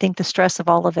I think the stress of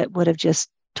all of it would have just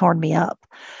torn me up.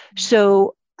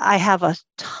 So I have a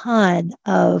ton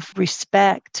of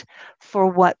respect for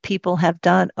what people have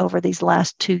done over these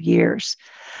last 2 years.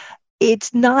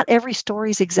 It's not every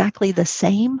story is exactly the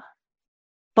same,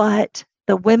 but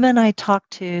the women I talk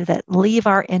to that leave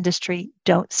our industry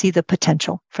don't see the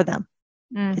potential for them.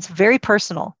 It's very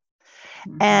personal,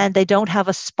 and they don't have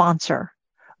a sponsor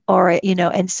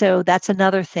and so that's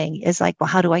another thing is like, well,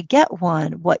 how do I get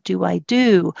one? What do I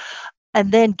do?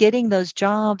 And then getting those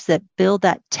jobs that build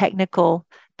that technical,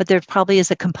 but there probably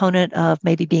is a component of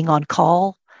maybe being on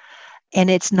call, and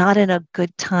it's not in a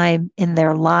good time in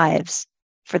their lives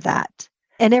for that.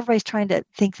 And everybody's trying to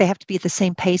think they have to be at the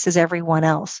same pace as everyone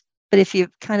else. But if you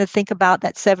kind of think about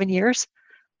that 7 years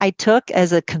I took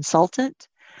as a consultant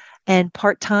and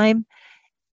part-time,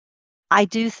 I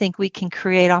do think we can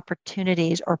create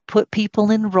opportunities or put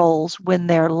people in roles when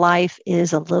their life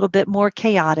is a little bit more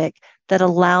chaotic that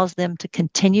allows them to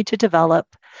continue to develop,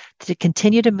 to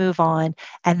continue to move on.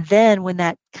 And then when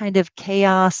that kind of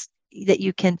chaos that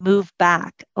you can move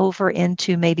back over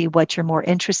into maybe what you're more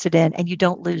interested in and you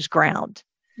don't lose ground.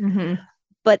 Mm-hmm.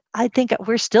 But I think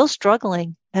we're still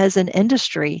struggling as an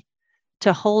industry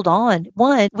to hold on.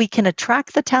 One, we can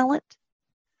attract the talent,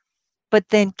 but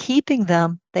then keeping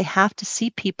them, they have to see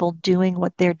people doing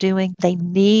what they're doing. They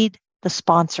need the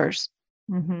sponsors.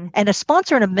 Mm-hmm. And a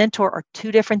sponsor and a mentor are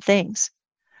two different things.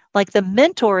 Like the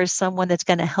mentor is someone that's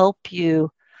going to help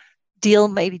you deal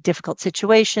maybe difficult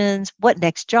situations. What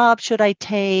next job should I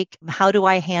take? How do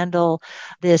I handle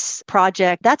this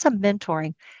project? That's a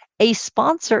mentoring. A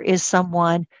sponsor is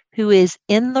someone who is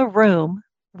in the room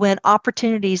when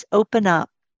opportunities open up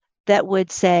that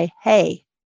would say, hey,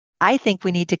 I think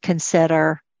we need to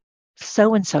consider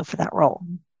so-and-so for that role,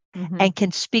 Mm-hmm. and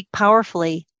can speak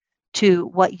powerfully to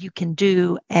what you can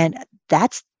do. And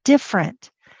that's different.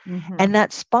 Mm-hmm. And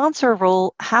that sponsor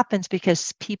role happens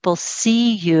because people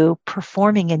see you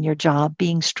performing in your job,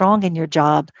 being strong in your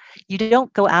job. You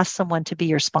don't go ask someone to be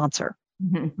your sponsor,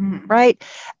 Mm-hmm. right?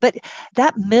 But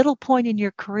that middle point in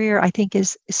your career, I think,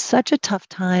 is such a tough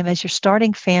time as you're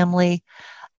starting family,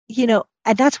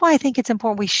 and that's why I think it's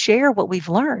important we share what we've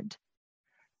learned.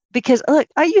 Because look,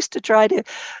 I used to try to,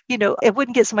 I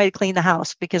wouldn't get somebody to clean the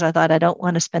house because I thought I don't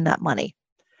want to spend that money.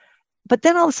 But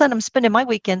then all of a sudden I'm spending my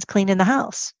weekends cleaning the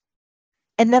house.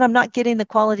 And then I'm not getting the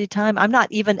quality time. I'm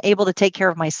not even able to take care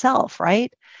of myself,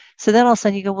 right? So then all of a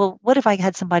sudden you go, well, what if I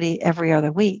had somebody every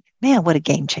other week? Man, what a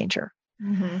game changer.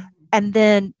 Mm-hmm. And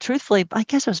then truthfully, I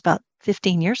guess it was about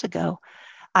 15 years ago,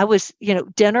 I was,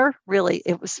 dinner really,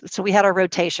 so we had our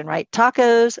rotation, right?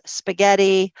 Tacos,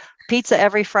 spaghetti, pizza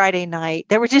every Friday night.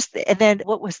 There were and then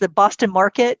what was the Boston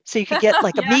Market? So you could get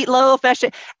like a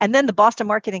meatloaf, and then the Boston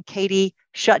Market in Katy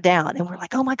shut down. And we're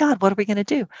like, oh my God, what are we going to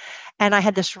do? And I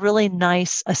had this really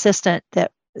nice assistant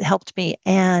that helped me.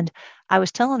 And I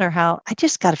was telling her how I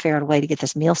just got to figure out a way to get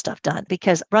this meal stuff done,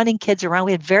 because running kids around,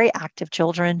 we had very active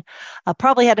children,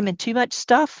 probably had them in too much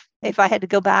stuff if I had to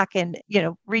go back and,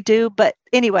 redo. But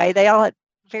anyway, they all had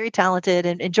very talented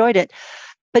and enjoyed it.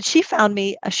 But she found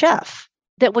me a chef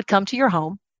that would come to your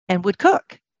home and would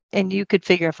cook. And you could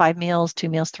figure 5 meals, 2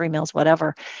 meals, 3 meals,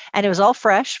 whatever. And it was all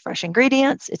fresh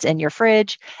ingredients. It's in your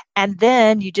fridge. And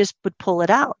then you just would pull it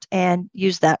out and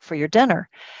use that for your dinner.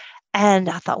 And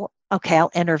I thought, well, okay,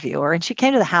 I'll interview her. And she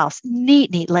came to the house,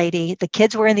 neat lady. The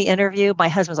kids were in the interview. My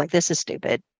husband was like, this is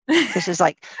stupid. This is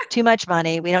like too much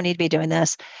money. We don't need to be doing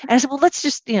this. And I said, well, let's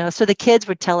just, so the kids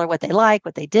would tell her what they like,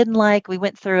 what they didn't like. We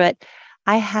went through it.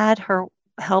 I had her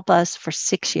help us for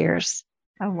 6 years.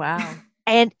 Oh, wow.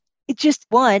 And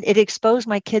it exposed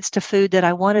my kids to food that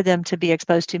I wanted them to be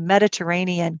exposed to: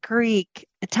 Mediterranean, Greek,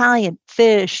 Italian,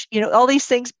 fish, all these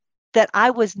things that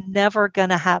I was never going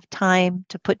to have time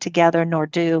to put together nor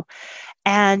do.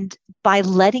 And by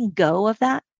letting go of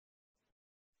that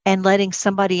and letting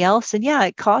somebody else, and yeah,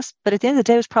 it costs, but at the end of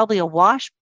the day, it was probably a wash,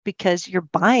 because you're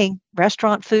buying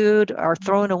restaurant food or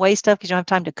throwing away stuff because you don't have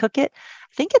time to cook it.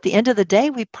 I think at the end of the day,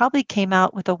 we probably came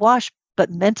out with a wash, but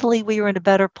mentally we were in a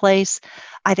better place.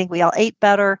 I think we all ate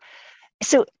better.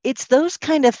 So it's those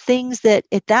kind of things that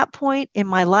at that point in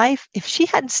my life, if she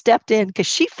hadn't stepped in, because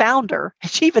she found her,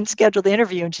 and she even scheduled the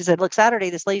interview, and she said, look, Saturday,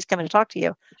 this lady's coming to talk to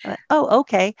you. I went, oh,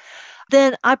 okay.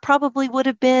 Then I probably would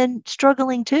have been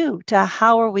struggling too, to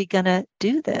how are we going to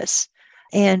do this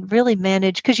and really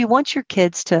manage, because you want your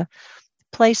kids to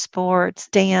play sports,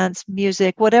 dance,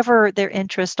 music, whatever their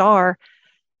interests are.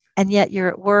 And yet you're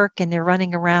at work and they're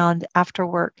running around after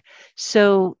work.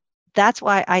 So that's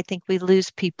why I think we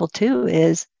lose people too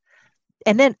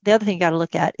and then the other thing you got to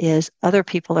look at is other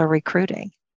people are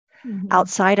recruiting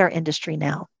outside our industry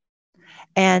now.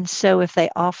 And so if they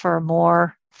offer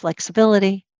more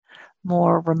flexibility,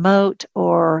 more remote,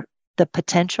 or the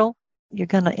potential, you're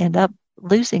going to end up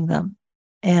losing them.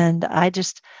 And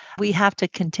we have to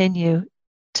continue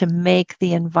to make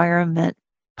the environment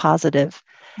positive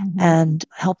and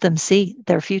help them see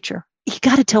their future. You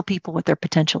got to tell people what their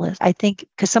potential is, I think,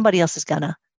 because somebody else is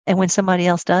gonna. And when somebody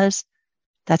else does,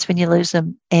 that's when you lose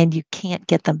them and you can't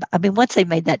get them. I mean, once they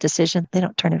made that decision, they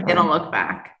don't turn it around. They don't look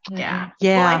back. Yeah.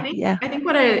 Yeah. Well, I think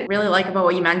what I really like about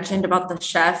what you mentioned about the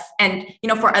chef, and,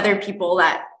 for other people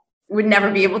that would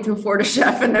never be able to afford a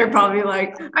chef, and they're probably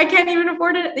like, I can't even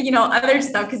afford it, other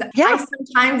stuff. Because I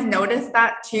sometimes notice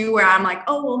that too, where I'm like,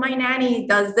 oh, well, my nanny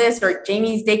does this, or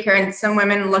Jamie's daycare. And some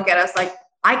women look at us like,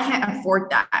 I can't afford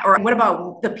that. Or what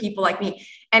about the people like me?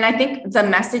 And I think the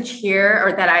message here,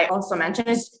 or that I also mentioned,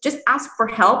 is just ask for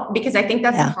help, because I think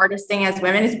that's the hardest thing as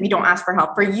women is we don't ask for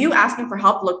help. For you, asking for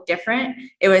help looked different.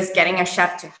 It was getting a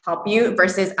chef to help you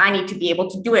versus I need to be able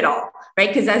to do it all, right?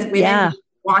 Because as women,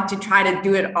 want to try to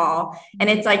do it all. And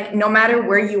it's like, no matter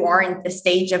where you are in the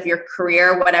stage of your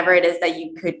career, whatever it is that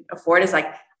you could afford, is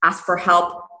like, ask for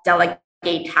help, delegate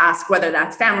tasks, whether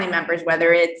that's family members,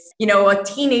 whether it's, a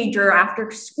teenager after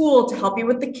school to help you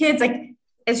with the kids. Like,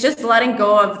 it's just letting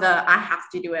go of I have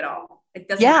to do it all. It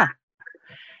doesn't matter.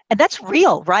 And that's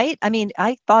real, right? I mean,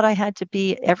 I thought I had to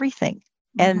be everything.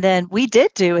 And then we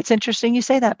it's interesting you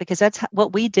say that, because that's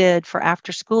what we did for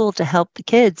after school to help the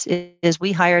kids is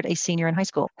we hired a senior in high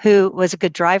school who was a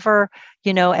good driver,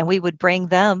 and we would bring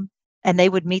them and they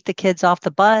would meet the kids off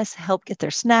the bus, help get their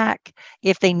snack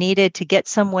if they needed to get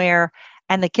somewhere.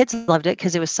 And the kids loved it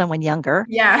because it was someone younger.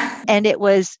 Yeah. And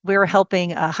we were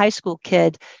helping a high school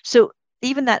kid. So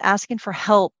even that asking for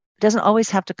help doesn't always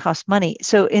have to cost money.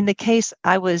 So in the case,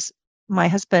 my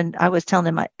husband, I was telling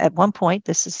him at one point,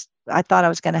 I thought I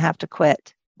was going to have to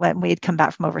quit when we had come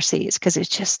back from overseas because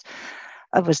it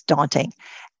was daunting.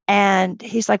 And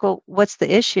he's like, well, what's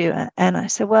the issue? And I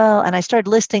said, well, and I started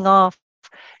listing off,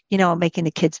 I'm making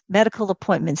the kids medical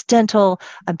appointments, dental,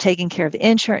 I'm taking care of the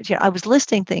insurance. I was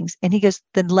listing things. And he goes,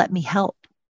 then let me help.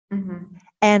 Mm-hmm.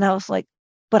 And I was like,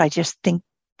 but I just think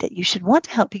that you should want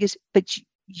to help because, but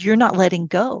you're not letting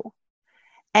go.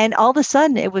 And all of a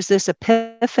sudden it was this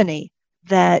epiphany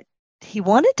that he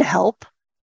wanted to help.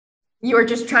 You were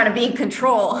just trying to be in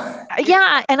control.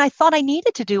 Yeah. And I thought I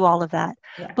needed to do all of that.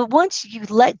 Yeah. But once you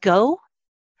let go,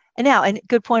 and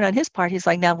good point on his part, he's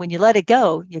like, now, when you let it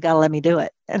go, you got to let me do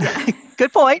it. And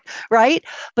good point, right?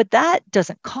 But that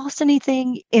doesn't cost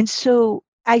anything. And so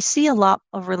I see a lot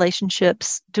of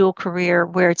relationships, dual career,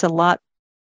 where it's the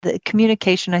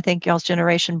communication I think y'all's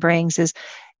generation brings is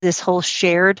this whole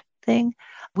shared thing.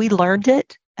 We learned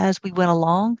it as we went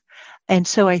along. And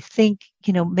so I think,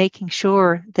 making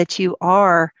sure that you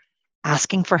are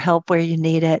asking for help where you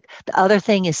need it. The other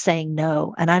thing is saying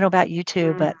no. And I know about you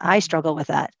too, but I struggle with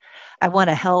that. I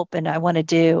want to help and I want to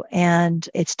do. And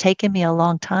it's taken me a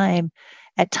long time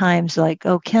at times, like,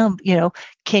 oh, Kim,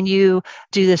 can you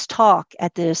do this talk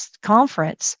at this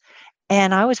conference?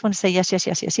 And I always want to say yes, yes,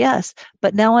 yes, yes, yes.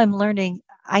 But now I'm learning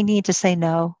I need to say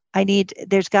no.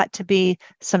 There's got to be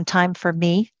some time for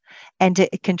me and to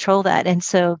control that. And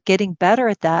so getting better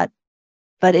at that,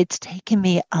 but it's taken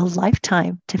me a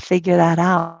lifetime to figure that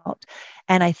out.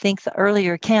 And I think the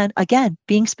earlier again,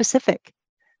 being specific.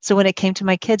 So when it came to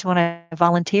my kids, when I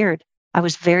volunteered, I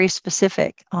was very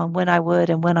specific on when I would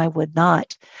and when I would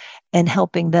not, and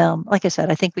helping them. Like I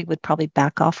said, I think we would probably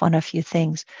back off on a few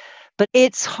things, but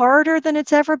it's harder than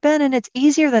it's ever been and it's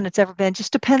easier than it's ever been.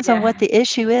 Just depends on what the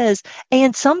issue is.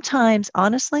 And sometimes,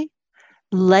 honestly,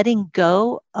 letting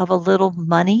go of a little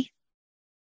money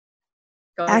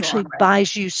actually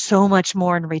buys you so much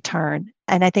more in return.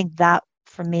 And I think that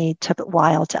for me took a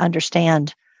while to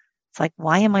understand. It's like,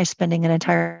 why am I spending an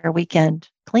entire weekend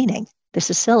cleaning? This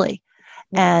is silly.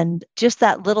 And just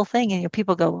that little thing. And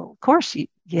people go, well, of course you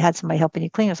had somebody helping you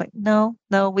clean. I was like, no,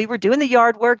 we were doing the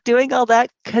yard work, doing all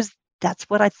that because that's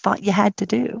what I thought you had to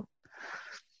do.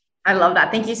 I love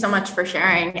that. Thank you so much for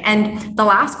sharing. And the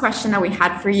last question that we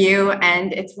had for you,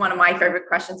 and it's one of my favorite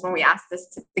questions when we ask this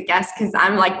to the guests, because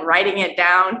I'm like writing it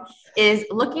down, is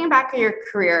looking back at your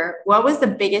career, what was the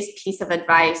biggest piece of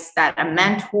advice that a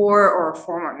mentor or a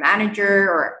former manager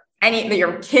or any of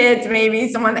your kids,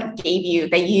 maybe someone that gave you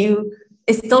that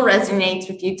it still resonates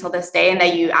with you till this day and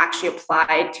that you actually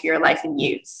applied to your life and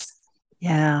use?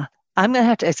 Yeah,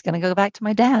 it's going to go back to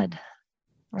my dad,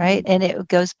 right? And it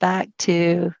goes back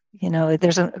to,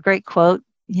 there's a great quote,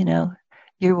 you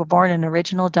were born an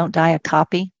original, don't die a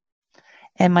copy.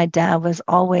 And my dad was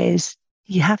always,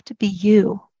 you have to be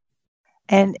you.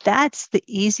 And that's the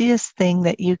easiest thing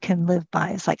that you can live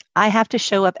by. It's like, I have to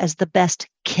show up as the best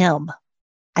Kim.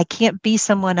 I can't be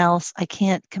someone else. I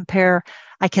can't compare.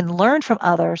 I can learn from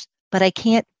others, but I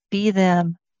can't be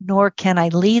them, nor can I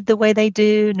lead the way they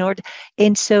do,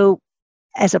 and so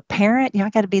as a parent, I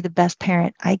got to be the best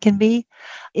parent I can be.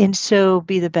 And so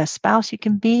be the best spouse you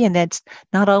can be. And that's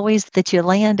not always that you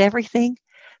land everything,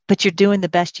 but you're doing the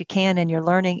best you can and you're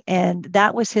learning. And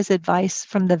that was his advice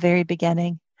from the very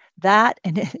beginning. That,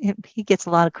 and he gets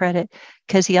a lot of credit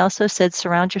because he also said,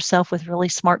 surround yourself with really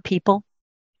smart people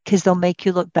because they'll make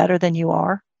you look better than you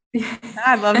are.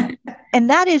 I love it. And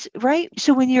that is right.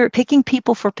 So when you're picking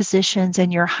people for positions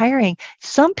and you're hiring,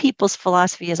 some people's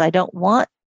philosophy is, I don't want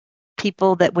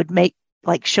people that would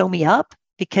show me up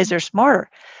because they're smarter.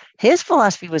 His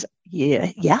philosophy was,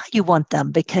 yeah, you want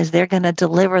them because they're going to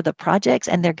deliver the projects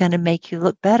and they're going to make you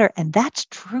look better. And that's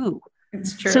true.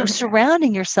 It's true. So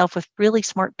surrounding yourself with really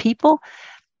smart people,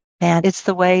 man, it's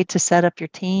the way to set up your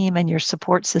team and your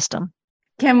support system.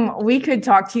 Kim, we could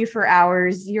talk to you for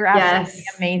hours. You're absolutely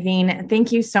amazing.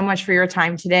 Thank you so much for your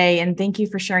time today. And thank you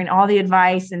for sharing all the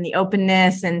advice and the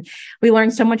openness. And we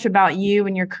learned so much about you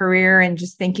and your career. And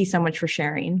just thank you so much for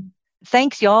sharing.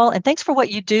 Thanks, y'all. And thanks for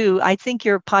what you do. I think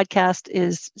your podcast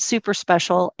is super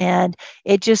special, and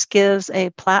it just gives a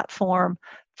platform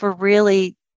for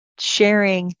really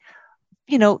sharing,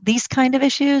 these kind of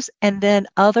issues and then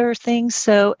other things.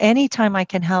 So anytime I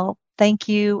can help, thank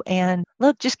you. And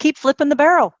look, just keep flipping the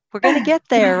barrel. We're going to get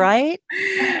there, right?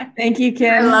 Thank you,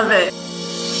 Kim. I love it.